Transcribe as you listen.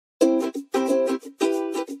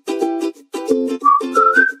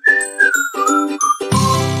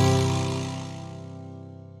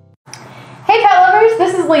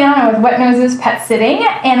of Wet Noses Pet Sitting,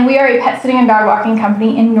 and we are a pet sitting and dog walking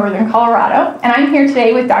company in northern Colorado. And I'm here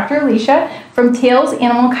today with Dr. Alisha from Tails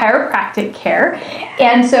Animal Chiropractic Care.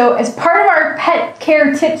 And so as part of our pet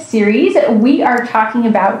care tips series, we are talking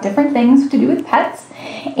about different things to do with pets.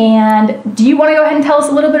 And do you want to go ahead and tell us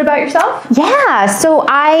a little bit about yourself? Yeah, so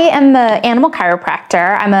I am an animal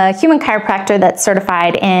chiropractor. I'm a human chiropractor that's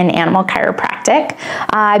certified in animal chiropractic.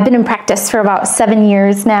 I've been in practice for about 7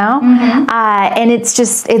 years now, and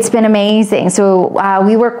it's been amazing. So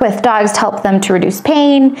we work with dogs to help them to reduce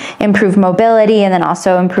pain, improve mobility, and then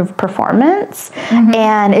also improve performance.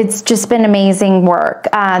 And it's just been amazing work.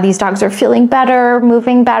 These dogs are feeling better,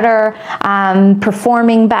 moving better,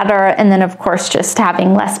 performing better, and then of course just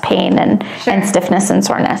having less pain and stiffness and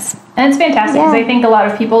soreness. And it's fantastic because I think a lot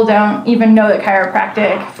of people don't even know that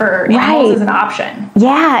chiropractic for animals is an option.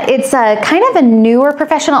 Yeah, it's kind of a newer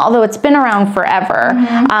profession, although it's been around forever.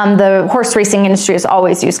 The horse racing industry has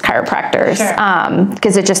always used chiropractors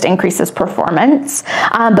because it just increases performance.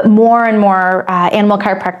 But more and more animal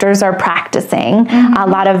chiropractors are practicing. A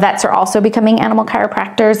lot of vets are also becoming animal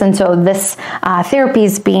chiropractors, and so this therapy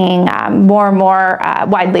is being more and more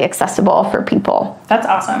widely accessible for people. That's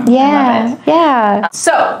awesome. Yeah, I love it. yeah.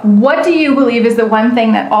 So what do you believe is the one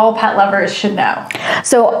thing that all pet lovers should know?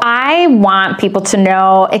 So I want people to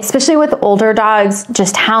know, especially with older dogs,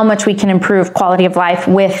 just how much we can improve quality of life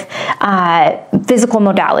with physical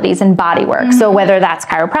modalities and body work. So whether that's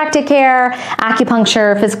chiropractic care,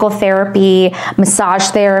 acupuncture, physical therapy, massage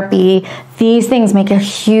therapy, these things make a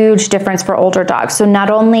huge difference for older dogs. So not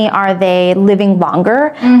only are they living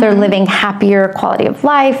longer, they're living happier quality of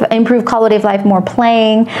life, improved quality of life, more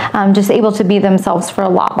playing, just able to be themselves for a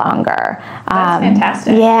lot longer. That's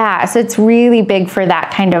fantastic. Yeah, so it's really big for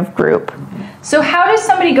that kind of group. So how does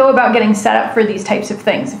somebody go about getting set up for these types of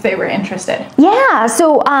things if they were interested? Yeah,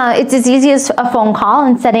 so it's as easy as a phone call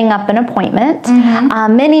and setting up an appointment.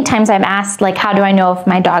 Many times I'm asked, like, how do I know if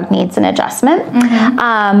my dog needs an adjustment?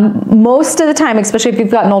 Most of the time, especially if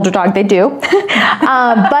you've got an older dog, they do.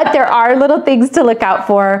 But there are little things to look out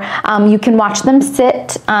for. You can watch them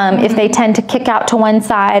sit. If they tend to kick out to one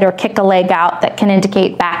side or kick a leg out, that can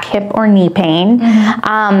indicate back, hip, or knee pain.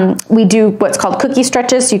 We do what's called cookie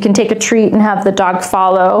stretches. So you can take a treat and have the dog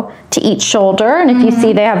follow to each shoulder, and if you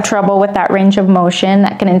see they have trouble with that range of motion,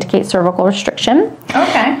 that can indicate cervical restriction.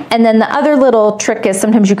 Okay. And then the other little trick is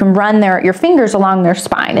sometimes you can run your fingers along their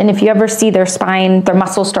spine, and if you ever see their spine, their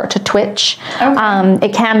muscles start to twitch,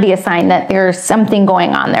 it can be a sign that there's something going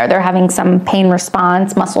on there. They're having some pain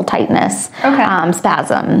response, muscle tightness,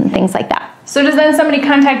 spasm, things like that. So does then somebody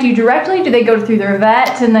contact you directly? Do they go through their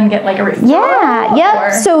vet and then get like a referral? Yeah,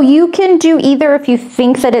 yep. So you can do either if you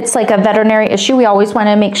think that it's like a veterinary issue. We always want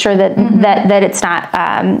to make sure that that it's not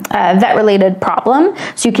a vet-related problem.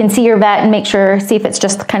 So you can see your vet and see if it's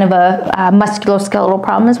just kind of a musculoskeletal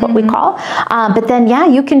problem is what we call. But then, yeah,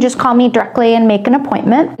 you can just call me directly and make an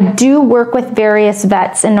appointment. I do work with various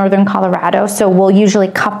vets in northern Colorado. So we'll usually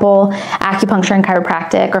couple acupuncture and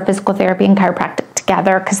chiropractic or physical therapy and chiropractic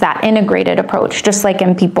together because that integrated approach, just like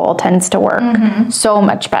in people, tends to work so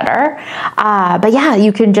much better. But yeah,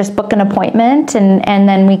 you can just book an appointment and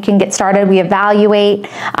then we can get started. We evaluate.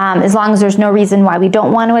 As long as there's no reason why we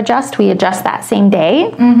don't want to adjust, we adjust that same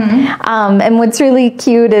day. And what's really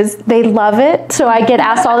cute is they love it. So I get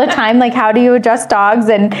asked all the time, like, how do you adjust dogs?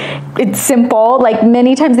 And it's simple. Like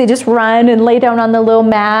many times they just run and lay down on the little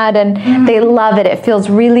mat and they love it. It feels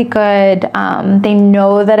really good. They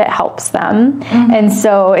know that it helps them. And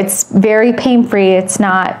so it's very pain-free. It's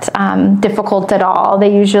not difficult at all.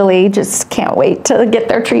 They usually just can't wait to get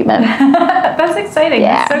their treatment. That's exciting.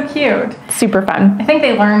 Yeah. That's so cute. Super fun. I think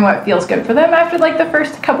they learn what feels good for them after like the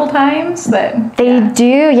first couple times. They do,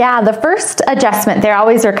 yeah. The first adjustment, they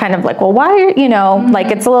always are kind of like, well, why, like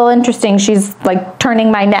it's a little interesting. She's like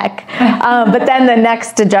turning my neck. But then the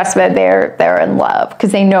next adjustment, they're in love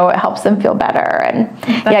because they know it helps them feel better. And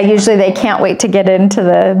usually they can't wait to get into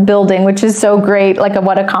the building, which is so great. Like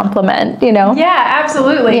what a compliment, Yeah,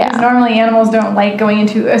 absolutely. Because normally animals don't like going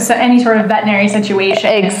into any sort of veterinary situation.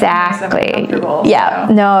 Exactly. Yeah.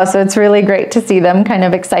 So. No, so it's really great to see them kind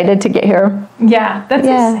of excited to get here. Yeah, that's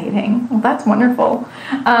exciting. Well, that's wonderful.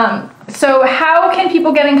 So how can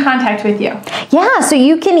people get in contact with you? Yeah, so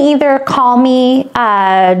you can either call me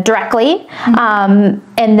directly, and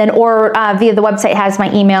then or via the website has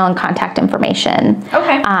my email and contact information.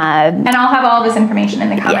 Okay. And I'll have all this information in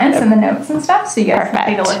the comments and the notes and stuff, so you guys can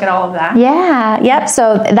take a look at all of that. Yeah, yep.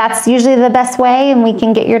 So that's usually the best way, and we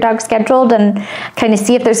can get your dog scheduled and kind of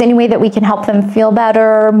see if there's any way that we can help them feel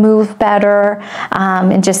better, move better,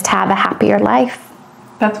 and just have a happier life.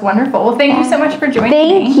 That's wonderful. Well, thank you so much for joining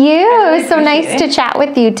me. Thank you. Really It was so nice to chat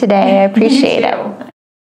with you today. I appreciate it.